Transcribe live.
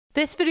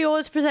This video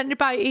is presented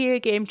by EA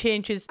Game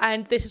Changers,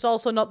 and this is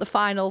also not the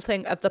final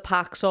thing of the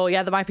pack, so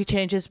yeah, there might be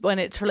changes when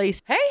it's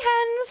released. Hey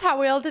hens, how are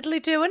we all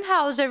diddly doing?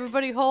 How's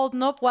everybody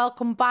holding up?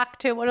 Welcome back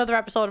to another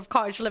episode of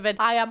Cottage Living.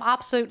 I am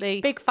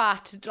absolutely big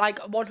fat, like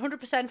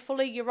 100%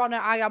 fully, Your Honour,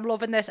 I am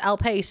loving this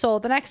LP. So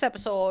the next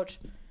episode...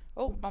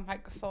 Oh, my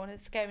microphone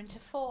is going to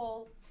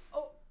fall.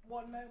 Oh,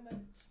 one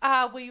moment.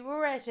 Are we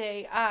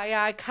ready? Aye,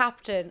 aye,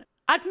 Captain.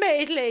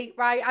 Admittedly,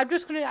 right, I'm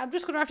just gonna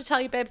have to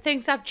tell you, babe,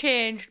 things have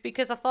changed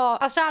because I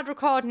thought I started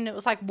recording, it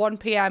was like 1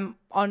 p.m.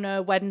 on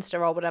a Wednesday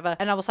or whatever,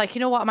 and I was like, you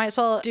know what, I might as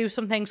well do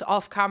some things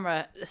off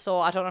camera so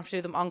I don't have to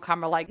do them on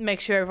camera, like make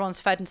sure everyone's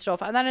fed and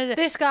stuff. And then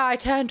this guy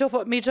turned up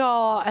at my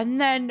door,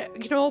 and then,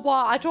 you know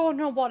what, I don't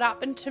know what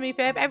happened to me,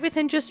 babe,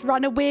 everything just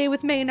ran away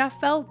with me, and I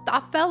felt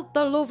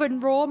the love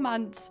and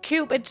romance.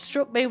 Cupid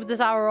struck me with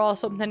his arrow or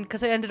something,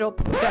 because I ended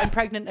up getting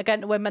pregnant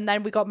again to him, and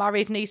then we got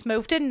married and he's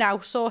moved in now,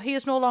 so he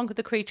is no longer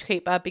the creature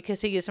keeper because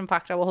he is in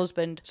fact our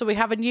husband. So we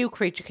have a new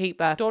creature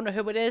keeper. Don't know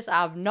who it is,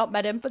 I've not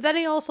met him. But then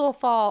he also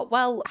thought,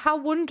 well, how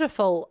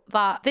wonderful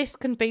that this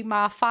can be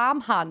my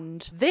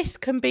farmhand, this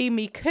can be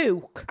me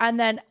cook, and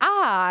then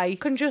I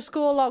can just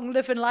go along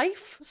living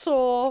life.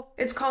 So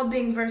it's called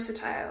being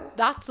versatile.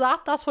 That's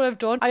what I've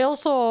done. I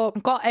also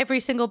got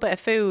every single bit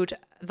of food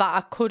that I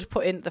could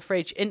put into the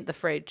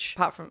fridge,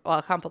 apart from, well,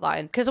 I can't put that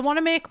in because I want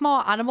to make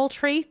more animal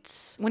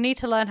treats. We need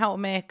to learn how to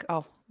make,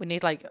 we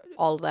need like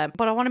all of them.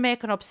 But I want to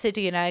make an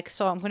obsidian egg,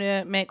 so I'm going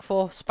to make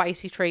 4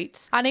 spicy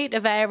treats. I need to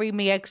vary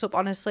my eggs up,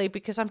 honestly,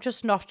 because I'm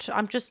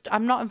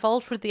not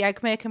involved with the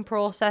egg making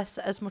process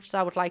as much as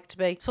I would like to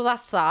be. So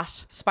that's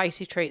that.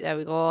 Spicy treat, there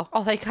we go.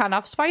 Oh, they can't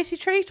have spicy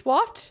treat?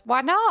 What? Why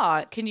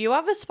not? Can you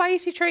have a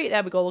spicy treat?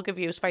 There we go, we'll give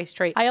you a spicy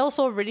treat. I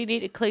also really need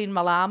to clean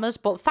my llamas,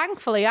 but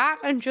thankfully I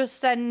can just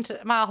send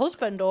my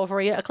husband over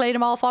here to clean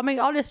them all for me.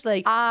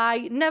 Honestly,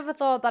 I never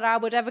thought that I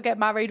would ever get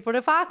married, but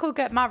if I could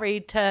get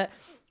married to...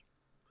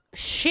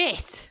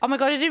 Shit. Oh my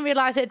god, I didn't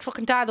realise it'd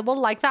fucking dye the wool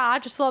like that. I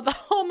just thought that,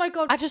 oh my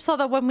god. I just thought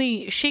that when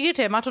we sheared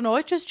him, I don't know,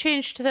 it just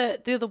changed to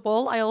the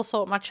wool. I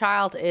also, my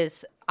child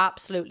is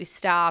absolutely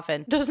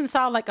starving. Doesn't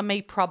sound like a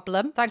me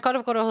problem. Thank god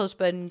I've got a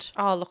husband.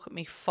 Oh, look at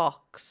me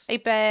fox. Hey,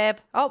 babe.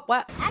 Oh,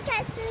 what? I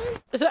can't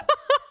swim. Is it?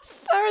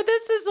 Sir,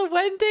 this is a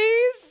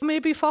Wendy's.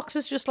 Maybe Fox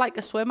is just like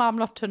a swimmer, I'm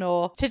not to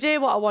know. Today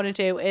what I want to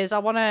do is I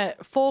want to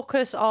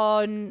focus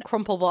on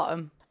Crumple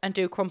Bottom and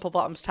do Crumple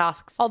Bottom's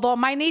tasks. Although I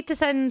might need to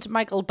send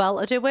Michael Bell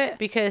to do it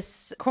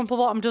because Crumple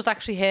Bottom does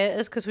actually hate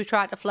us because we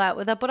tried to flirt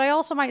with her. But I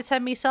also might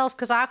send myself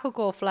because I could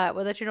go flirt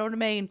with her, do you know what I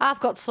mean? I've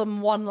got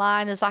some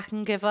one-liners I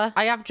can give her.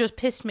 I have just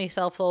pissed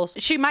myself though.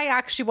 She might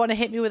actually want to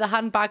hit me with a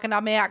handbag and I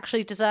may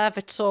actually deserve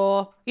it,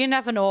 so you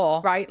never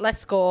know. Right,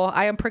 let's go.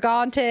 I am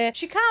pregante.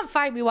 She can't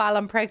fight me while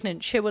I'm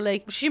pregnant,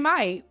 surely. She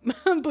might,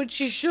 but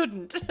she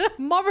shouldn't.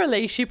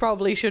 Morally, she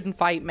probably shouldn't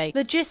fight me.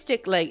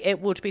 Logistically, it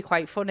would be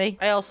quite funny.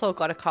 I also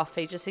got a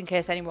coffee, just in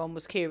case anyone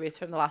was curious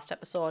from the last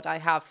episode. I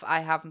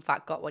have in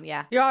fact got one,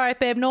 yeah. You're alright,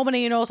 babe.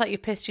 Nobody knows that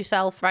you've pissed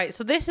yourself. Right,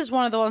 so this is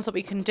one of the ones that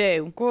we can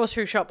do.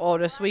 Grocery shop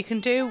order. So we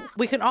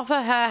can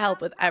offer her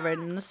help with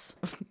errands.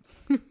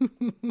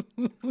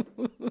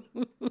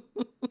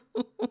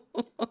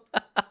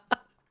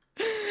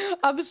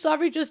 I'm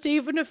sorry, just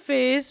even a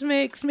face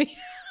makes me...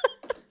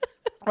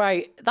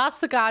 Right, that's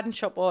the garden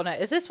shop owner.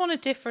 Is this one a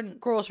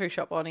different grocery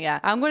shop owner? Yeah.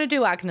 I'm going to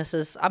do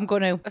Agnes's. I'm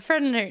going to... A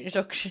friendly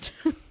introduction.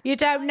 You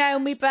don't know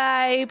me,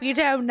 babe. You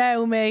don't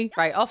know me.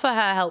 Right, offer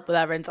her help with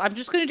errands. I'm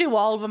just going to do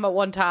all of them at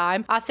one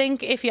time. I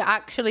think if you're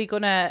actually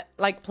going to,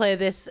 like, play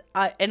this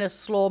in a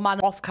slow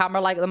manner off camera,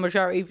 like the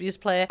majority of you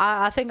play,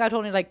 I think I'd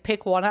only, like,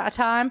 pick one at a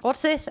time.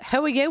 What's this?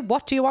 Who are you?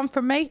 What do you want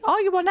from me? Oh,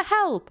 you want to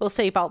help? We'll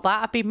see about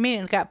that. I've been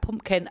meaning to get a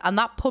pumpkin, and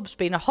that pub's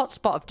been a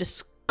hotspot of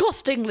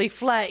disgustingly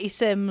flirty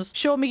Sims.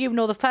 Show me you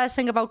know the first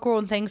thing about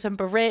growing things and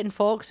berating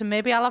folks, and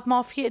maybe I'll have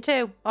more for you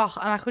too. Oh,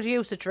 and I could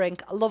use a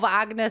drink. I love it,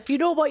 Agnes. You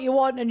know what you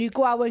want and you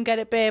go out and get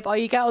it, babe, or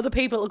you get other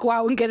people to go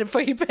out and get it for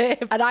you,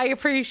 babe. And I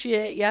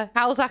appreciate you.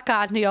 How's that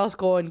garden of yours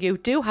going? You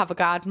do have a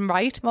garden,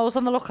 right? I was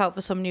on the lookout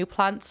for some new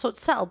plants, so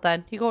it's settled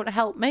then. You going to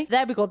help me?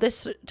 There we go.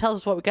 This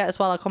tells us what we get as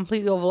well. I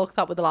completely overlooked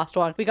that with the last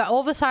one. We got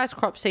oversized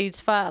crop seeds,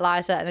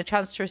 fertilizer, and a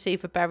chance to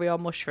receive a berry or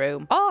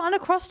mushroom. Oh, and a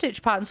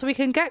cross-stitch pattern, so we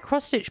can get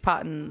cross-stitch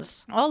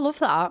patterns. Oh, love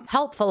that.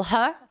 Helpful,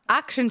 huh?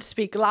 Actions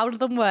speak louder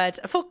than words.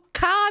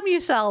 Calm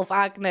yourself,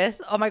 Agnes.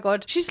 Oh my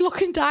god. She's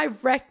looking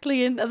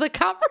directly into the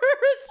camera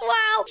as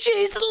well.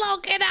 She's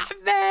looking at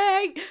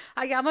me.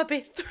 I am a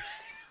bit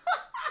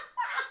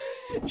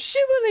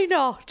Surely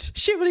not.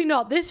 Surely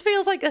not. This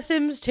feels like a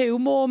Sims 2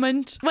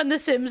 moment when the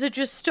Sims are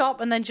just stop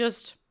and then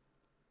just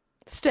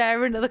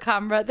stare into the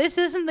camera. This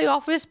isn't The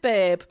Office,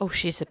 babe. Oh,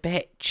 she's a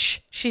bitch.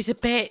 She's a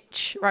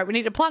bitch. Right, we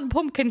need to plant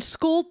pumpkin.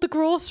 Scold the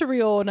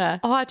grocery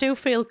owner. Oh, I do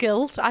feel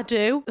guilt. I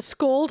do.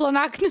 Scold on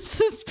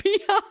Agnes's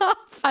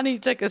behalf. I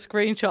need to take a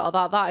screenshot of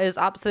that. That is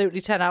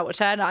absolutely 10 out of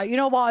 10. You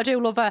know what? I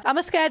do love her.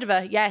 I'm scared of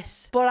her,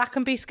 yes. But I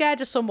can be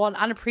scared of someone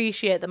and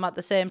appreciate them at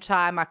the same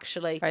time,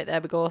 actually. Right,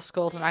 there we go.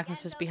 Scold on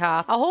Agnes's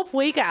behalf. I hope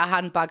we get a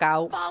handbag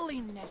out.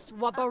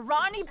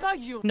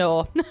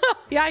 No.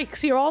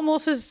 Yikes, you're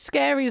almost as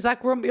scary as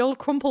that grumpy old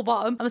little crumple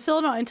bottom. I'm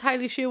still not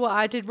entirely sure what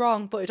I did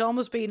wrong, but it'd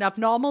almost be an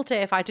abnormal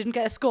day if I didn't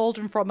get a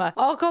scolding from her.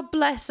 Oh, God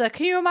bless her.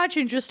 Can you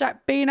imagine just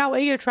being out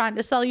here trying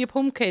to sell your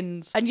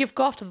pumpkins and you've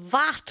got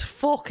that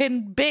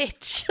fucking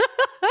bitch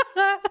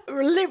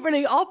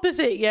literally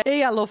opposite you?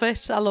 Hey, I love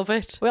it. I love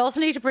it. We also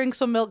need to bring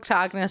some milk to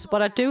Agnes,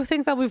 but I do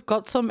think that we've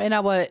got some in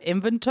our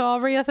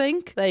inventory, I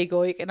think. There you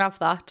go. You can have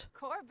that.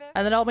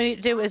 And then all we need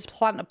to do is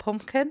plant a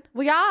pumpkin.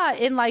 We are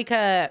in like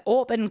a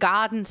open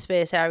garden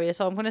space area,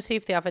 so I'm going to see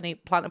if they have any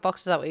planted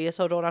boxes out here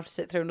so I don't have to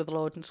sit through another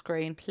loading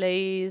screen.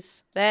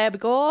 Please. There we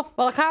go.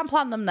 Well, I can't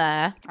plant them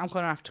there. I'm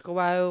going to have to go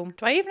home.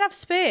 Do I even have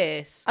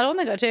space? I don't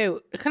think I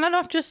do. Can I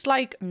not just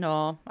like...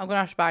 No, I'm going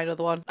to have to buy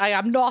another one. I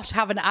am not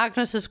having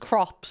Agnes's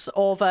crops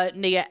over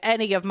near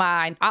any of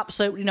mine.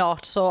 Absolutely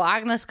not. So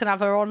Agnes can have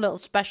her own little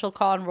special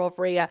corner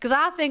over here. Because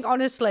I think,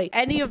 honestly,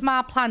 any of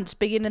my plants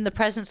being in the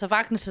presence of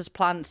Agnes's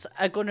plants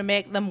are going to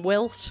make them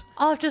wilt.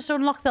 Oh, I've just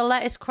unlocked the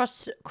lettuce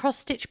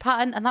cross-stitch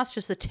pattern, and that's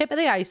just the tip of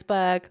the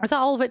iceberg. Is that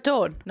all of it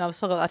done? No, I've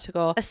still got that to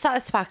go. A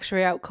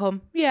satisfactory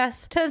outcome.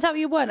 Yes. Turns out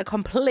you weren't a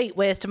complete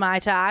waste of my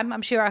time.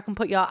 I'm sure I can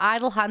put your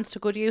idle hands to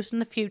good use in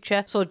the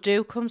future, so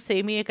do come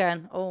see me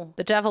again. Oh,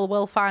 the devil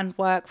will find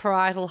work for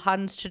idle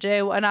hands to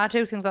do, and I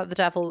do think that the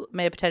devil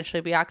may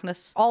potentially be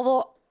Agnes.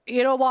 Although...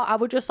 You know what? I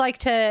would just like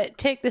to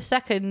take this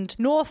second.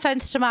 No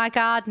offense to my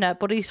gardener,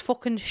 but he's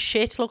fucking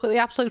shit. Look at the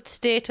absolute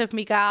state of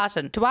me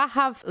garden. Do I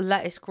have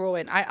lettuce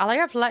growing? I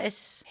have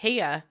lettuce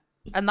here.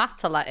 And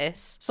that's a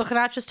lettuce. So can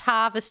I just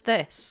harvest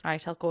this?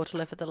 Right, I'll go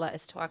deliver the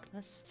lettuce to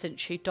Agnes, since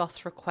she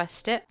doth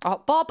request it.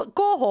 Oh, Bob,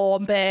 go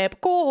home, babe.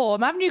 Go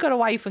home. Haven't you got a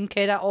wife and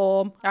kid at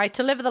home? Right,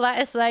 deliver the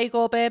lettuce. There you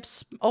go,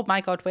 babes. Oh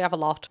my God, we have a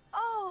lot.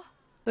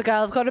 The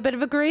girl's got a bit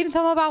of a green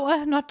thumb about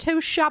her. Not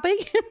too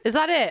shabby. Is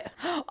that it?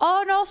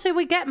 Oh, no. So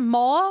we get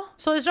more.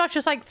 So it's not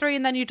just like 3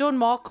 and then you're done.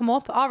 More come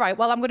up. All right.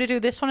 Well, I'm going to do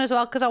this one as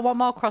well because I want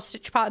more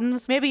cross-stitch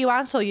patterns. Maybe you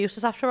aren't so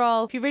useless after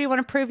all. If you really want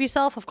to prove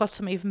yourself, I've got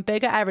some even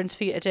bigger errands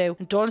for you to do.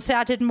 And don't say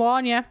I didn't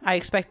warn you. I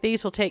expect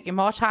these will take you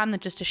more time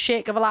than just a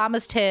shake of a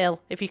llama's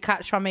tail, if you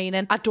catch my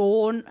meaning. I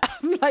don't.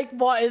 I'm like,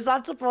 what is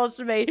that supposed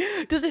to mean?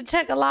 Does it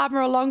take a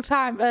llama a long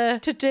time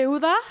to do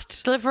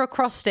that? Deliver a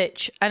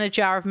cross-stitch and a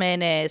jar of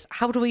mayonnaise.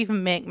 How do we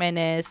even make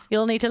mayonnaise?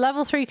 You'll need a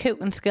level 3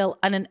 cooking skill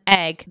and an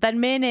egg. Then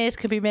mayonnaise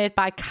can be made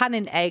by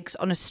canning eggs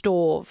on a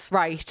stove.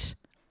 Right.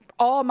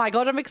 Oh my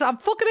God, I'm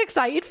fucking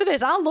excited for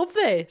this. I love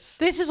this.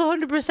 This is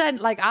 100%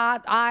 like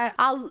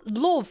I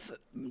love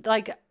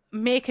like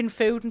making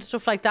food and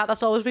stuff like that.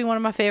 That's always been one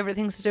of my favorite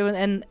things to do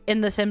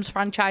in the Sims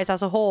franchise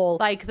as a whole.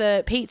 Like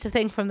the pizza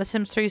thing from the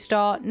Sims 3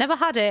 store. Never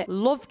had it.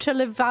 Love to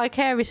live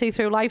vicariously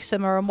through Life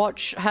Simmer and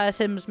watch her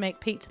Sims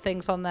make pizza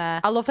things on there.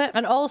 I love it.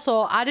 And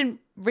also, I didn't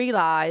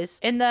realize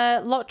in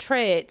the lot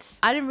traits,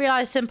 I didn't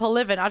realize simple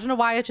living. I don't know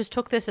why I just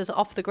took this as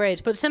off the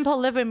grid, but simple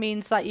living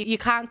means that you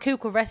can't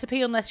cook a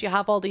recipe unless you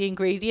have all the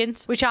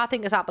ingredients, which I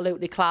think is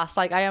absolutely class.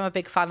 Like, I am a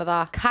big fan of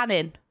that.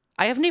 Canning.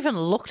 I haven't even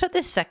looked at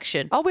this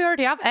section. Oh, we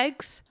already have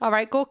eggs. All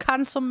right, go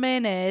can some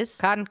mayonnaise.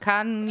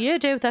 Can you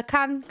do the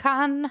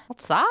can?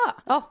 What's that?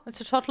 Oh,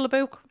 it's a toddler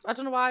book. I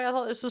don't know why I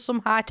thought this was some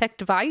high-tech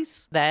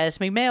device.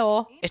 There's me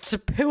mayo. It's a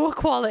poor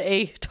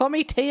quality.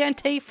 Tommy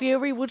TNT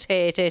Fury would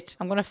hate it.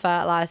 I'm going to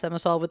fertilise them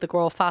as well with the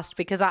Grow Fast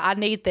because I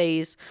need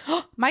these.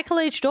 Michael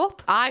aged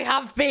up. I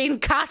have been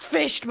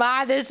catfished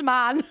by this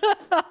man.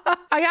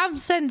 I am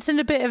sensing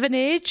a bit of an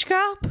age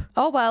gap.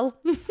 Oh, well.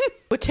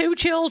 We're 2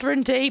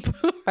 children deep.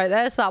 Right,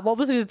 there's that. What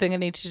was the other thing I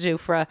needed to do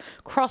for a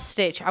cross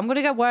stitch? I'm going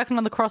to get working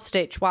on the cross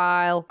stitch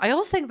while... I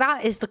always think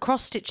that is the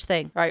cross stitch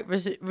thing. Right,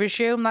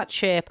 resume that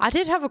shape. I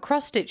did have a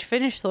cross stitch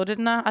finish though,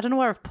 didn't I? I don't know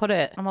where I've put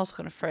it. I'm also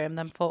going to frame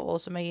them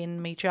photos of me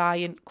in me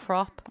giant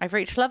crop. I've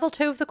reached level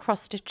 2 of the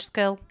cross stitch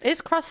skill. Is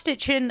cross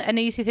stitching an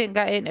easy thing to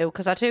get into?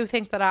 Because I do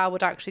think that I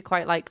would actually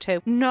quite like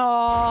to.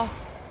 No.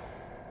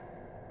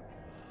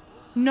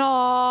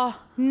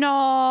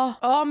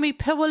 Oh, me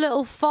poor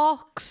little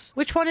fox.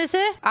 Which one is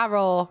it?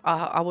 Arrow. Oh,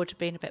 I would have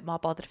been a bit more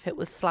bothered if it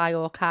was Sly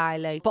or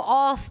Kylie. But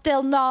oh,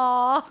 still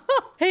no.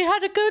 He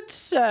had a good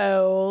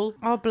soul.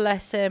 Oh,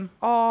 bless him.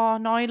 Oh,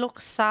 no, he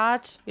looks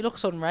sad. He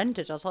looks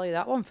unrendered, I'll tell you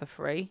that one for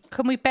free.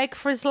 Can we beg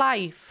for his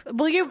life?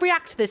 Will you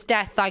react to this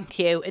death, thank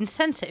you?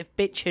 Insensitive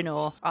bitch, you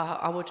know. Oh,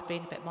 I would have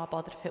been a bit more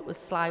bothered if it was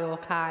Sly or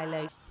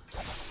Kylie.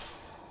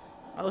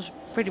 That was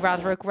really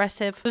rather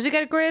aggressive. Does he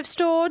get a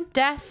gravestone?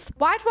 Death.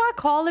 Why do I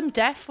call him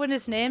Death when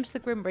his name's the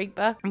Grim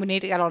Reaper? We need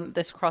to get on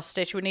this cross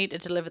stitch. We need to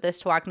deliver this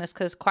to Agnes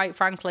because quite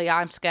frankly,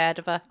 I'm scared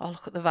of her. Oh,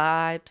 look at the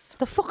vibes.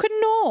 The fucking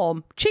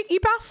gnome. Cheeky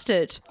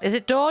bastard. Is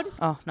it done?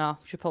 Oh, no.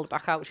 She pulled it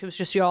back out. She was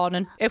just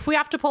yawning. If we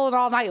have to pull an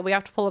all-nighter, we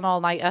have to pull an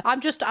all-nighter.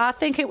 I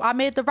think I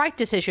made the right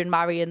decision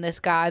marrying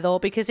this guy though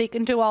because he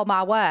can do all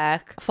my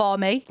work for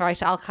me.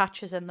 Right, I'll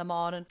catch us in the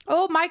morning.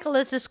 Oh, Michael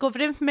has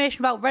discovered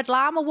information about red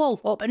llama wool.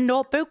 Open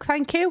notebook. Thank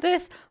thank you.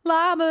 This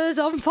llama's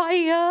on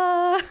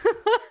fire.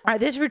 Right,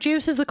 this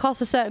reduces the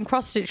cost of certain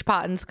cross-stitch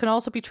patterns. Can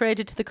also be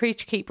traded to the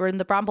creature keeper in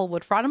the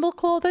Bramblewood for animal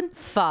clothing.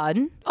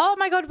 Fun. Oh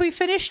my god, we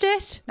finished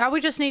it. Now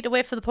we just need to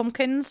wait for the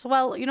pumpkins.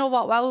 Well, you know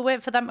what? While we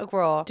wait for them to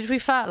grow, did we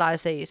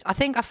fertilise these? I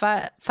think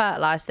I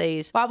fertilised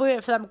these. While we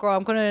wait for them to grow,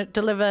 I'm going to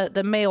deliver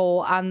the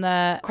mail and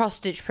the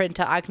cross-stitch print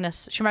to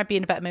Agnes. She might be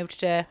in a better mood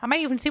today. I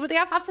might even see what they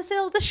have for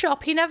sale at the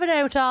shop. You never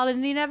know,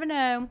 darling. You never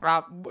know.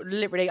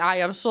 Literally, I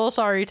am so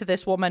sorry to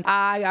this woman.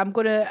 I am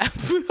going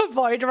to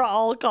avoid her at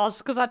all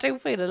costs because I do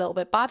feel a little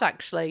bit bad,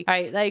 actually. All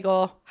right, there you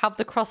go. Have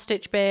the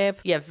cross-stitch, babe.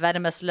 You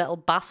venomous little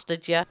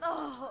bastard, you.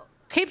 Oh.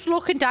 Keeps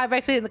looking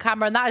directly in the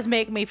camera, and that is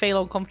making me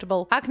feel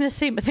uncomfortable. Agnes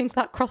seemed to think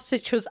that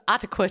cross-stitch was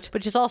adequate,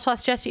 but she's also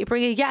asked Jessie to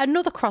bring in yet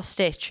another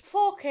cross-stitch.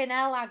 Fucking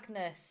hell,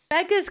 Agnes.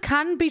 Beggars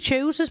can be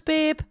choosers,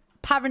 babe.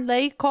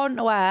 Apparently, according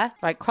to her.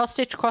 Right,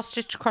 cross-stitch,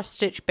 cross-stitch,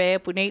 cross-stitch,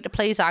 babe. We need to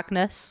please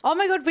Agnes. Oh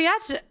my god, we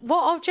had...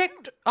 What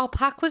object or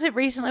pack was it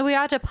recently? We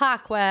had a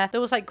pack where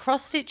there was like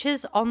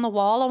cross-stitches on the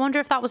wall. I wonder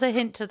if that was a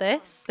hint to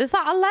this. Is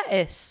that a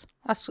lettuce?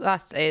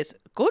 That is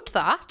good,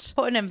 that.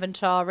 Put an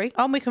inventory.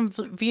 Oh, we can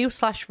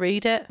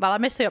view/read it. Well, I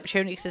missed the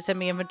opportunity because it's in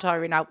my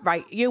inventory now.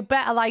 Right, you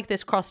better like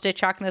this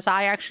cross-stitch, Agnes.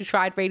 I actually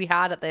tried really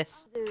hard at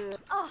this.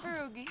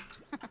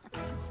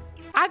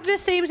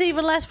 Agnes seems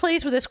even less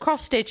pleased with this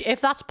cross-stitch,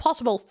 if that's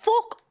possible.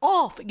 Fuck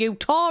off, you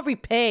Tory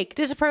pig.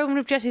 Disapproving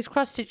of Jessie's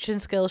cross-stitching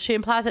skills, she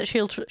implies that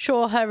she'll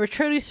show her a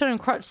truly stunning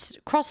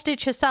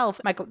cross-stitch herself.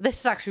 My god, this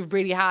is actually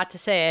really hard to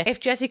say. If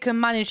Jessie can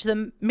manage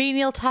the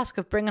menial task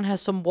of bringing her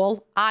some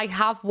wool. I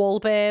have wool,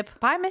 babe.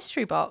 Buy a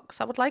mystery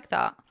box. I would like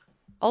that.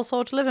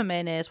 Also, deliver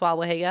mayonnaise while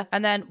we're here.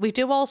 And then we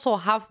do also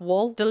have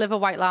wool. Deliver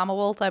white llama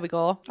wool. There we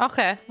go.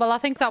 Okay, well, I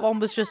think that one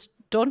was just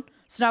done.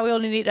 So now we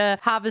only need to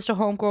harvest a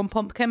homegrown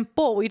pumpkin.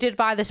 But we did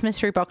buy this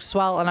mystery box as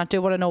well, and I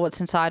do want to know what's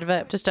inside of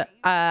it. Just a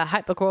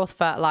hypergrowth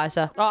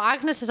fertilizer. Oh,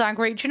 Agnes is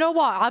angry. Do you know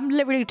what? I'm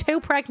literally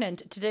too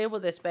pregnant to deal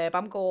with this, babe.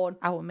 I'm going,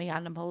 how are me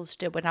animals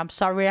doing? I'm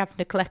sorry I've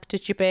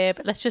neglected you, babe.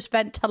 Let's just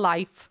vent to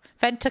life.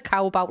 Vent to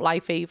cow about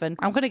life even.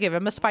 I'm going to give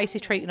him a spicy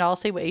treat and I'll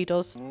see what he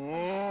does.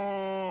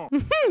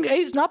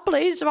 He's not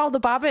pleased about the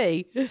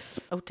baby.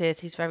 Oh,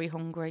 Daisy's very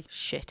hungry.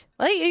 Shit.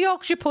 Well, eat a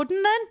Yorkshire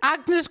pudding then.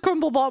 Agnes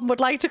Crumblebottom would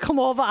like to come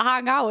over and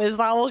hang out. Is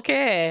that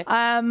okay?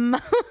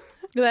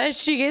 There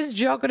she is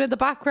jogging in the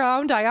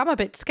background. I am a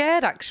bit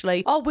scared,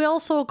 actually. Oh, we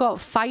also got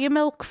fire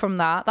milk from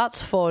that.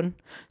 That's fun.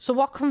 So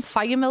what can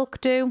fire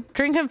milk do?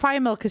 Drinking fire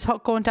milk is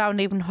hot going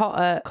down, even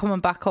hotter coming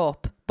back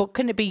up. But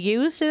can it be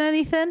used in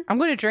anything? I'm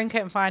going to drink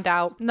it and find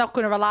out. I'm not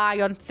going to rely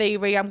on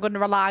theory. I'm going to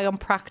rely on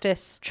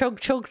practice. Chug,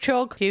 chug,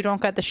 chug. If you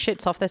don't get the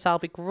shits off this, I'll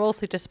be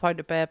grossly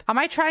disappointed, babe. I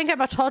might try and get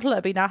my toddler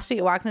to be nasty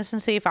to Agnes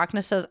and see if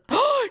Agnes says,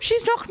 oh,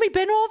 she's knocked me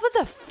bin over,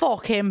 the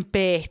fucking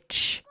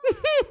bitch.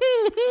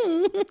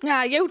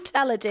 Ah, you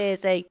tell her,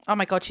 Daisy. Oh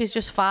my god, she's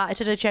just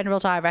farted in a general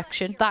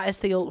direction. That is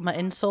the ultimate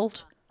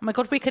insult. Oh my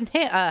god, we can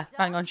hit her.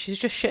 Hang on, she's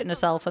just shitting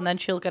herself and then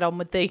she'll get on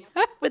with the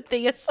with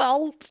the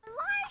assault.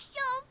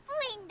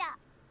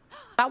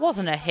 That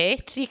wasn't a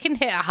hit. You can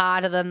hit her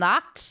harder than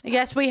that.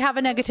 Yes, we have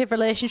a negative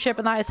relationship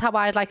and that is how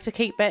I'd like to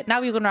keep it.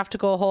 Now you're going to have to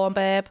go home,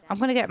 babe. I'm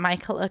going to get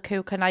Michael to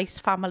cook a nice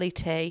family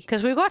tea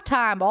because we've got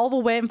time. All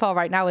we're waiting for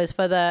right now is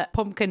for the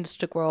pumpkins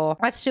to grow.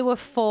 Let's do a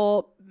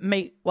 4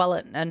 meat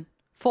Wellington.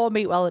 4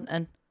 meat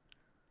Wellington.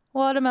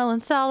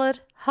 Watermelon salad.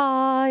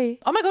 Hi.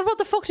 Oh my god, what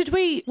the fuck did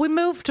we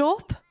moved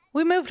up?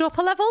 We moved up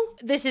a level.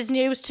 This is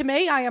news to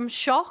me. I am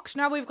shocked.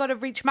 Now we've got to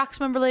reach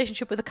maximum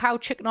relationship with a cow,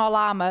 chicken or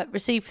llama,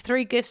 receive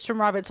 3 gifts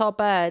from rabbits or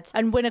birds,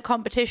 and win a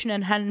competition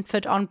in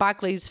Henford on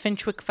Bagley's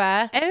Finchwick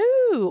Fair.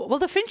 Oh, well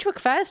the Finchwick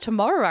Fair is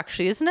tomorrow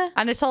actually, isn't it?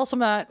 And it's also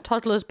my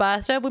toddler's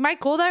birthday. We might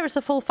go there as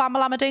a full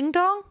family llama ding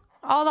dong.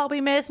 Oh, that'll be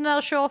amazing. I'll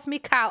show off me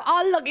cow.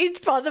 Oh, look, he's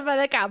pausing for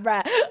the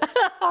camera.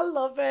 I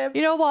love him.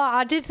 You know what?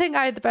 I did think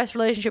I had the best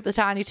relationship with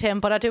Tiny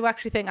Tim, but I do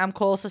actually think I'm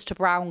closest to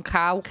Brown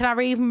Cow. Can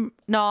I even...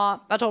 No,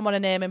 I don't want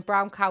to name him.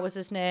 Brown Cow is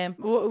his name.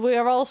 We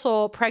are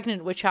also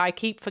pregnant, which I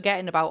keep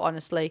forgetting about,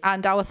 honestly.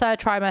 And our 3rd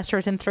trimester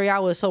is in 3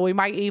 hours, so we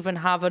might even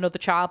have another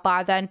child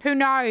by then. Who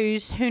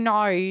knows? Who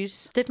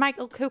knows? Did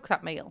Michael cook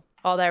that meal?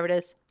 Oh, there it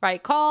is.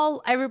 Right,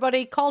 call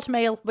everybody, call to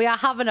meal. We are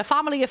having a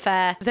family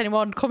affair. Is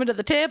anyone coming to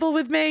the table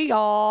with me?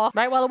 Or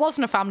right, well, it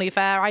wasn't a family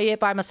affair. I ate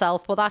by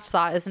myself. Well, that's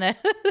that, isn't it?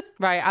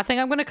 Right, I think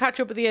I'm going to catch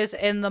up with you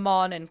in the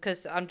morning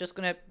because I'm just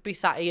going to be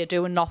sat here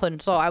doing nothing.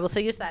 So I will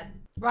see you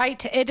then.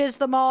 Right, it is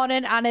the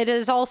morning and it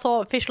is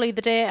also officially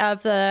the day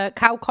of the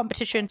cow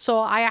competition. So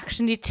I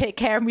actually need to take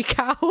care of my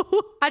cow.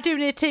 I do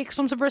need to take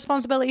some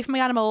responsibility for my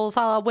animals.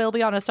 I will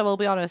be honest.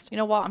 You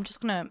know what? I'm just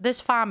gonna... This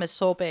farm is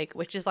so big,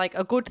 which is like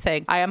a good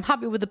thing. I am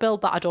happy with the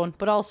build that I done,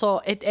 but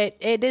also it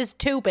is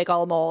too big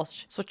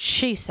almost. So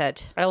she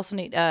said. I also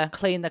need to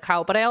clean the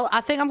cow, but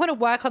I think I'm going to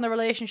work on the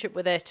relationship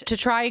with it to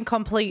try and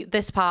complete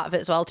this part of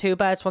it as well. 2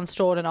 birds, 1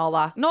 stone and all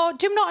that. No,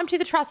 do not empty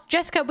the trash.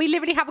 Jessica, we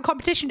literally have a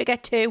competition to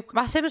get to.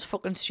 My sim is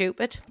fucking fucking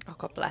stupid. Oh,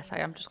 God bless. I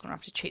am just going to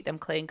have to cheat them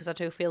clean because I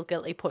do feel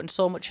guilty putting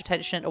so much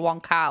attention into one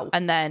cow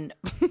and then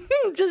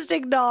just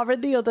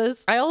ignoring the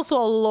others. I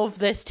also love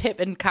this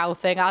tipping cow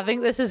thing. I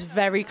think this is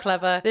very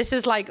clever. This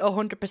is like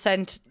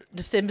 100%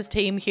 the Sims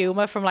team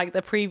humor from like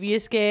the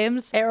previous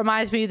games. It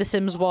reminds me of the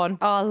Sims 1.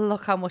 Oh,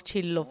 look how much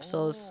he loves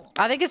us.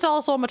 I think it's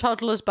also my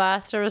toddler's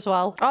birthday as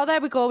well. Oh, there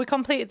we go. We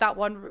completed that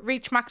one.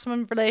 Reach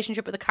maximum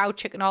relationship with the cow,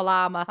 chicken, or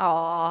llama.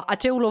 Oh, I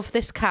do love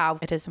this cow.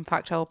 It is, in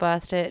fact, our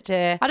birthday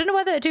today. I don't know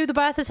whether to do the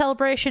birthday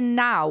celebration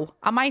now.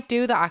 I might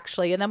do that,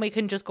 actually, and then we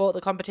can just go to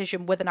the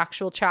competition with an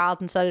actual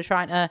child instead of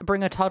trying to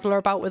bring a toddler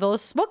about with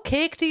us. What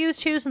cake do you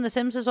choose in The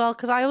Sims as well?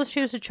 Because I always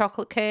choose a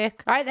chocolate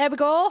cake. All right, there we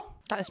go.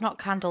 That is not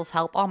candles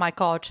help. Oh my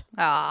God.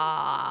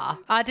 Ah,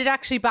 I did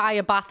actually buy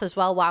a bath as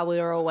well while we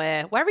were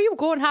away. Where are you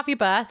going? Have your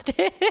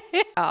birthday?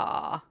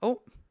 Ah.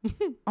 Oh.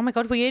 Oh my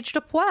God, we aged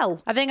up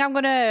well. I think I'm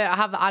going to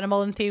have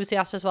Animal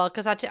Enthusiast as well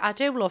because I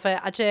do love it.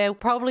 I do.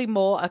 Probably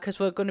more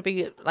because we're going to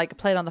be like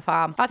playing on the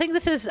farm. I think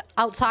this is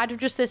outside of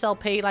just this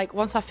LP. Like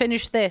once I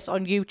finish this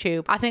on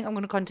YouTube, I think I'm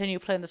going to continue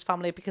playing this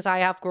family because I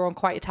have grown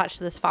quite attached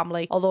to this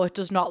family. Although it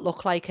does not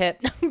look like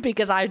it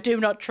because I do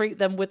not treat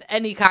them with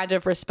any kind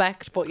of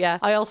respect. But yeah,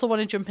 I also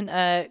want to jump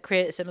into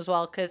Create Sim as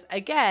well because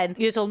again,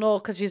 you'll know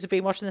because you've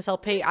been watching this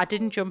LP, I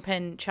didn't jump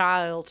in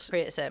Child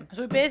Create Sim.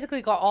 So we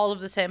basically got all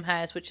of the same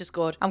hairs, which is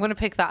good. I'm going to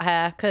pick that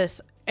hair because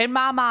in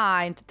my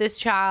mind, this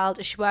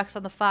child, she works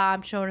on the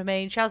farm, do you know what I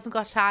mean? She hasn't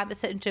got time to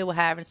sit and do her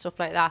hair and stuff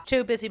like that.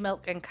 Too busy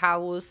milking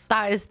cows.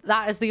 That is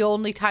the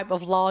only type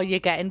of law you're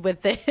getting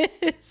with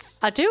this.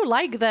 I do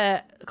like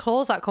the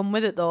clothes that come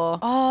with it though.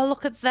 Oh,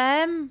 look at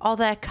them. Oh,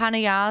 they're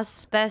canny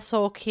as. They're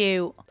so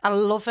cute. I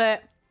love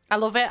it. I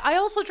love it. I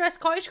also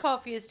dressed cottage core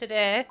for yous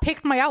today.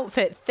 Picked my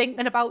outfit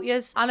thinking about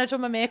yous. And I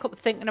done my makeup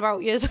thinking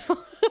about yous.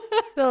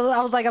 So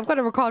I was like, I've got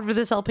to record for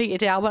this LP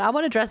today. I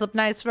want to dress up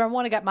nice for her. I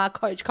want to get my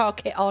cottage core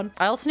kit on.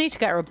 I also need to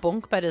get her a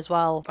bunk bed as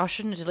well. I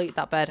shouldn't delete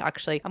that bed,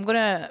 actually. I'm going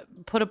to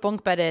put a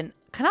bunk bed in.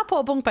 Can I put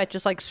a bunk bed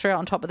just like straight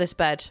on top of this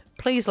bed?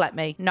 Please let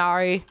me.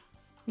 No.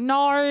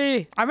 No.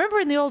 I remember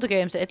in the older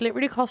games, it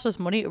literally cost us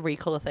money to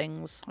recolor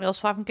things. I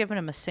also haven't given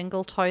him a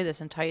single toy this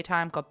entire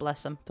time. God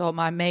bless him. Don't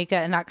mind me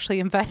getting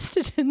actually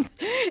invested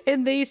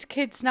in these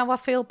kids. Now I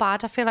feel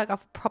bad. I feel like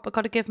I've probably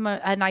got to give him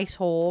a nice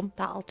home.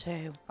 That'll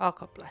do. Oh,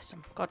 God bless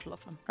him. God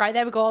love him. Right,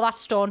 there we go.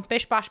 That's done.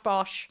 Bish, bash,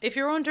 bosh. If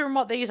you're wondering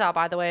what these are,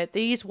 by the way,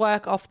 these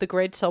work off the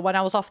grid. So when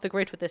I was off the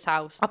grid with this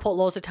house, I put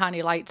loads of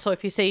tiny lights. So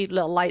if you see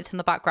little lights in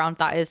the background,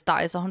 that is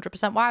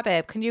 100% why,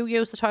 babe. Can you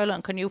use the toilet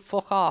and can you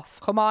fuck off?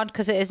 Come on,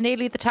 because it is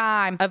nearly the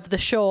time of the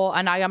show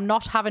and I am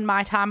not having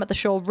my time at the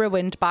show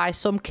ruined by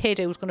some kid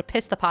who's going to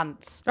piss the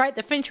pants. Right,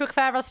 the Finchwick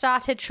Fair has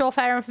started. Show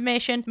fair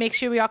information. Make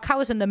sure your cow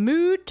is in the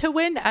mood to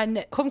win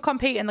and come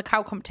compete in the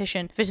cow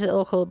competition. Visit the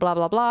local blah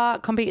blah blah.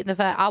 Compete in the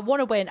fair. I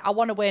want to win. I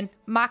want to win.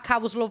 My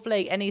cow's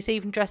lovely and he's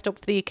even dressed up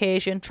for the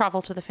occasion.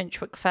 Travel to the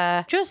Finchwick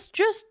Fair. Just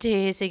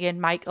Daisy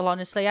and Michael,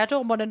 honestly. I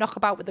don't want to knock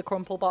about with the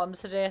crumple bottoms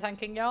today,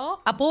 thanking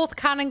y'all. I both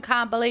can and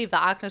can't believe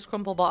that Agnes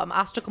Crumplebottom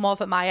asked to come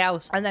over at my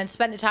house and then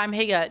spent the time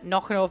here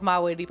knocking over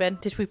my wheelie bin.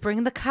 Did we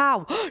bring the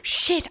cow?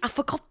 Shit, I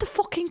forgot the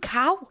fucking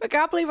cow. I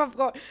can't believe I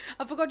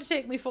forgot to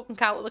take me fucking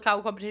cow to the cow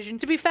competition.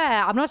 To be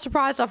fair, I'm not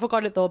surprised I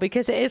forgot it though,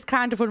 because it is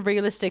kind of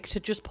unrealistic to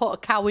just put a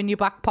cow in your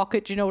back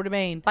pocket. Do you know what I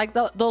mean? Like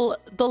they'll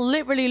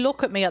literally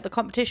look at me at the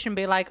competition and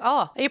be like,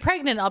 oh, are you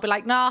pregnant? I'll be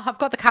like, nah, I've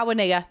got the cow in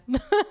here.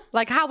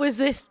 Like, how is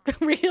this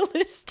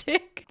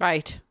realistic?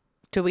 Right.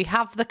 Do we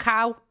have the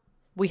cow?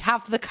 We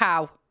have the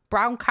cow.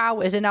 Brown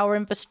cow is in our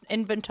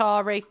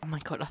inventory. Oh my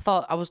God, I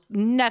thought I was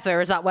never,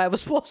 is that where we're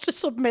supposed to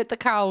submit the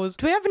cows?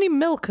 Do we have any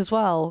milk as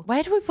well?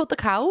 Where do we put the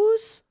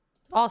cows?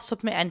 Oh,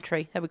 submit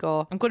entry. There we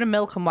go. I'm going to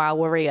milk them while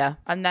we're here.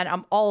 And then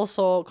I'm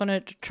also going to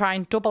try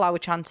and double our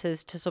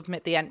chances to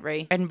submit the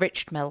entry.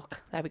 Enriched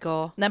milk. There we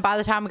go. And then by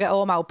the time we get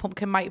home, our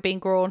pumpkin might have been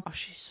grown. Oh,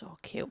 she's so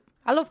cute.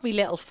 I love me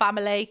little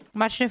family.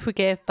 Imagine if we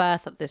gave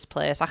birth at this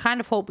place. I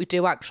kind of hope we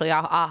do, actually.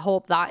 I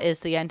hope that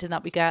is the ending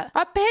that we get.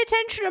 Pay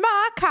attention to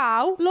my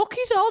cow. Look,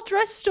 he's all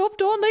dressed up.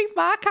 Don't leave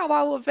my cow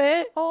out of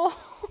it. Oh,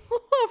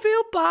 I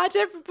feel bad.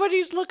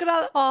 Everybody's looking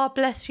at it. Oh,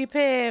 bless you,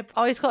 babe.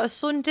 Oh, he's got a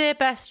Sunday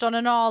best on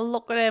and all.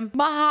 Look at him.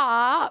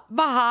 My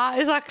heart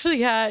is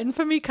actually hurting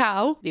for me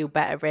cow. You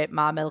better rate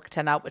my milk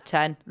 10 out of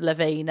 10,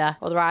 Lavina.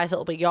 Otherwise,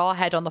 it'll be your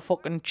head on the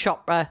fucking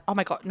chopper. Oh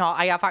my God. No,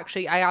 I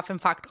have in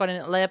fact gone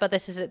into labour.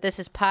 This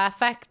is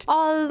perfect.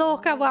 Oh,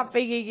 look how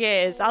happy he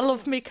is. I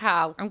love me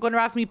cow. I'm going to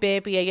have me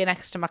baby here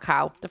next to my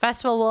cow. The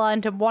festival will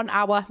end in 1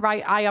 hour.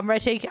 Right, I am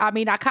ready. I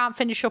mean, I can't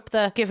finish up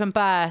the giving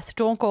birth.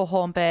 Don't go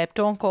home, babe.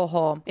 Don't go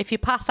home. If you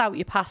pass out,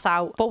 you pass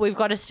out. But we've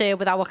got to stay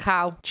with our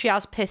cow. She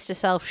has pissed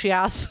herself. She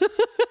has.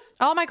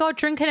 Oh my God,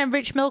 drinking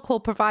enriched milk will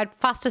provide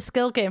faster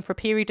skill gain for a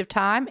period of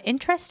time.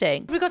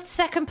 Interesting. We got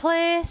second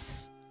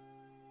place.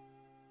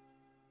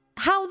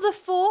 How the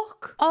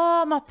fuck?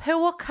 Oh, my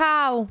poor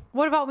cow.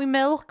 What about me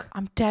milk?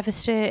 I'm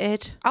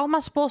devastated. How am I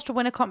supposed to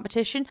win a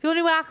competition? The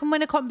only way I can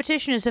win a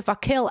competition is if I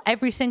kill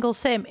every single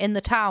sim in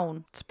the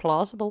town. It's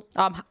plausible.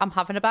 I'm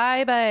having a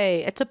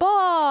baby. It's a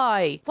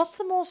boy. What's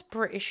the most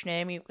British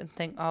name you can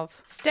think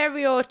of?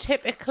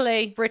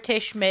 Stereotypically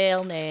British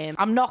male name.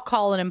 I'm not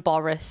calling him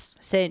Boris.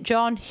 St.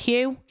 John.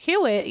 Hugh.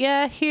 Hewitt.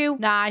 Yeah, Hugh.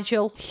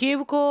 Nigel.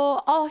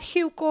 Hugo. Oh,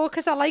 Hugo,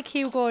 because I like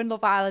Hugo in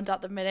Love Island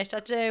at the minute. I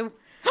do.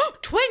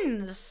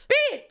 Twins!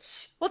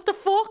 Bitch! What the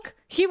fuck?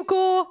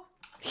 Hugo.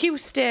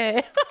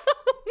 Stay.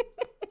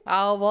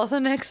 I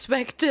wasn't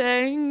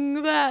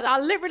expecting that.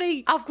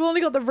 I've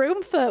only got the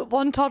room for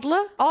one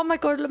toddler. Oh my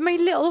God, my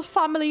little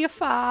family of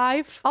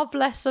 5. Oh,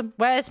 bless them.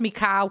 Where's me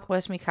cow?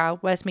 Where's me cow?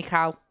 Where's me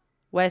cow?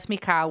 Where's me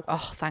cow?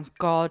 Oh, thank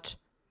God.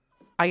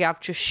 I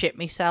have just shit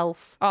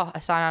myself. Oh, a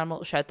sign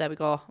animal shed. There we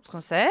go. I was going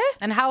to say.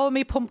 And how are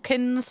me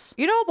pumpkins?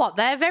 You know what?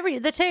 They're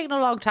taking a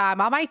long time.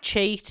 I might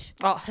cheat.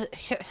 Oh,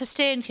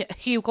 Hussein,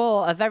 Hugo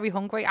are very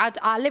hungry.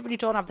 I literally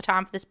don't have the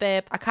time for this,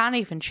 babe. I can't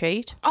even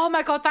cheat. Oh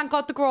my God, thank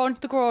God, they're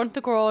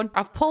grown.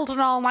 I've pulled an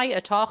all-nighter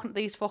talking to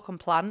these fucking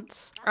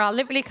plants. I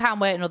literally can't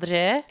wait another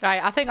day.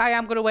 Right, I think I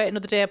am going to wait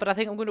another day, but I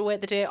think I'm going to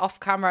wait the day off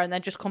camera and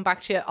then just come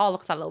back to you. Oh,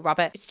 look at that little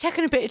rabbit. It's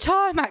taking a bit of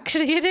time,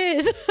 actually. It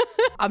is.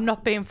 I'm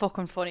not being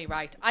fucking funny,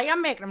 right? I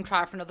am making them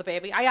try for another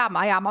baby. I am.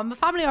 I'm a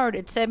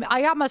family-oriented sim.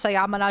 I am as I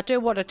am, and I do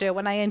what I do,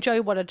 and I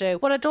enjoy what I do.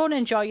 What I don't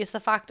enjoy is the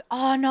fact,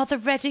 oh no, they're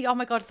ready. Oh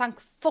my God, thank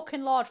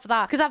fucking Lord for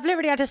that. Because I've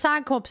literally had a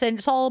sign come up saying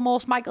it's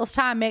almost Michael's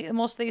time, make the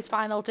most of these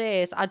final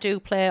days. I do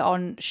play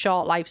on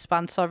short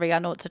lifespan. Sorry, I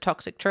know it's a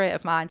toxic trait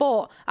of mine.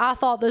 But I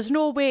thought there's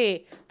no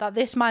way that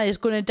this man is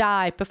going to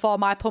die before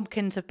my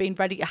pumpkins have been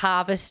ready to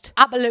harvest.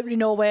 Absolutely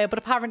no way. But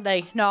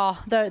apparently, no,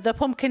 the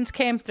pumpkins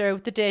came through.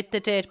 They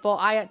did. But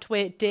I had to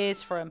wait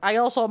days for him. I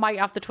also might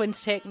have the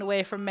twins taken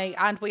away from me.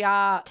 And we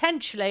are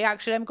potentially,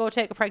 actually, let me go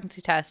take a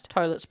pregnancy test.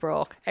 Toilet's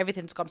broke.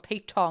 Everything's gone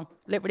Pete Tong.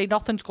 Literally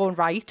nothing's going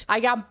right. I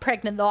am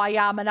pregnant though, I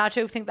am. And I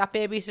do think that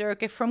babies are a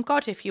gift from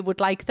God. If you would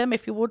like them,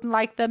 if you wouldn't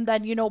like them,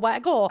 then you know where to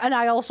go. And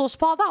I also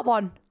support that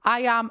one.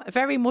 I am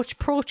very much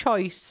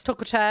pro-choice.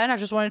 Took a turn. I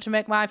just wanted to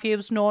make my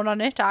views known on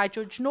it. I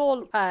judge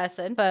no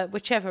person for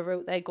whichever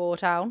route they go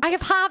down. I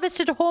have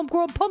harvested a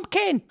homegrown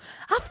pumpkin.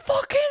 I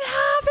fucking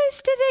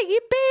harvested it, you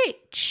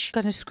bitch.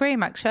 Gonna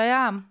scream, actually,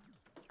 I am.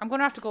 I'm going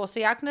to have to go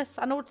see Agnes.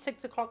 I know it's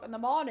 6 o'clock in the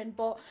morning,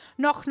 but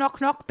knock, knock,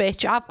 knock,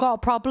 bitch. I've got a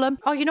problem.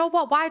 Oh, you know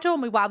what? Why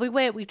don't we, while we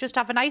wait, we just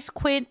have a nice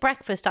quaint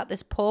breakfast at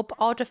this pub,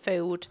 order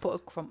food, put a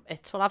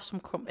crumpets. We'll have some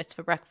crumpets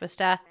for breakfast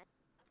there.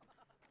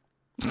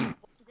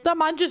 That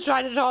man just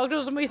tried to talk to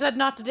us and we said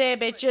not today,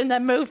 bitch, and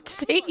then moved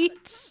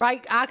seats.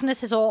 Right,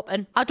 Agnes is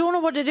open. I don't know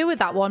what to do with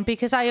that one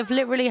because I have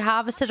literally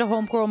harvested a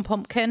homegrown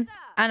pumpkin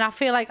and I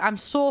feel like I'm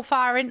so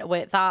far into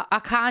it that I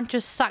can't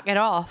just sack it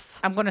off.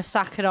 I'm going to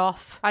sack it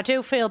off. I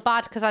do feel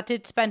bad because I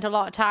did spend a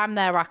lot of time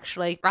there,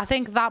 actually. I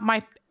think that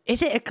might...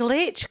 Is it a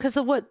glitch? Because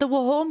there were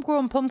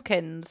homegrown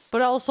pumpkins.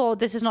 But also,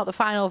 this is not the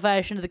final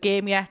version of the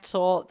game yet,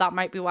 so that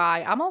might be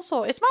why. I'm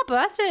also... It's my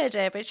birthday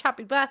today, bitch.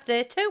 Happy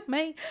birthday to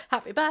me.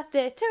 Happy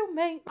birthday to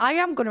me. I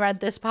am going to end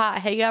this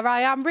part here.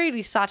 I am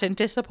really sad and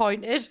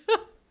disappointed.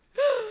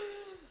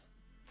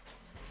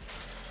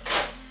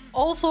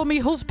 Also, my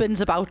husband's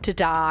about to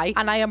die,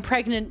 and I am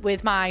pregnant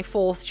with my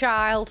 4th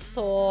child,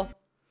 so...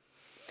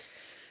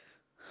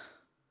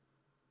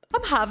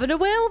 I'm having a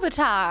whale of a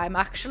time,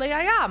 actually.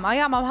 I am.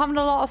 I'm having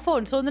a lot of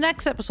fun. So in the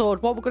next episode,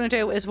 what we're going to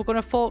do is we're going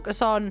to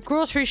focus on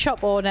grocery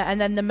shop owner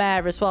and then the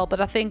mayor as well.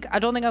 But I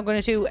don't think I'm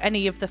going to do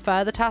any of the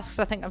further tasks.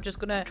 I think I'm just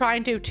going to try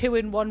and do 2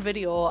 in 1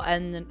 video,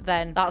 and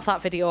then that's that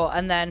video.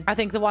 And then I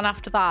think the one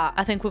after that,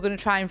 I think we're going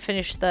to try and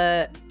finish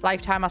the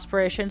lifetime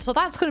aspiration. So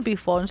that's going to be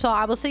fun. So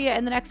I will see you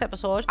in the next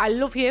episode. I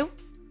love you.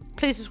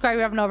 Please subscribe if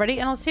you haven't already,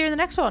 and I'll see you in the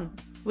next one,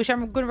 which I'm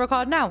going to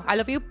record now. I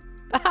love you.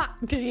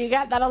 Did you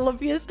get that? I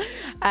love yous.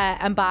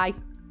 And bye.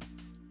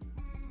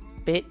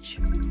 Bitch.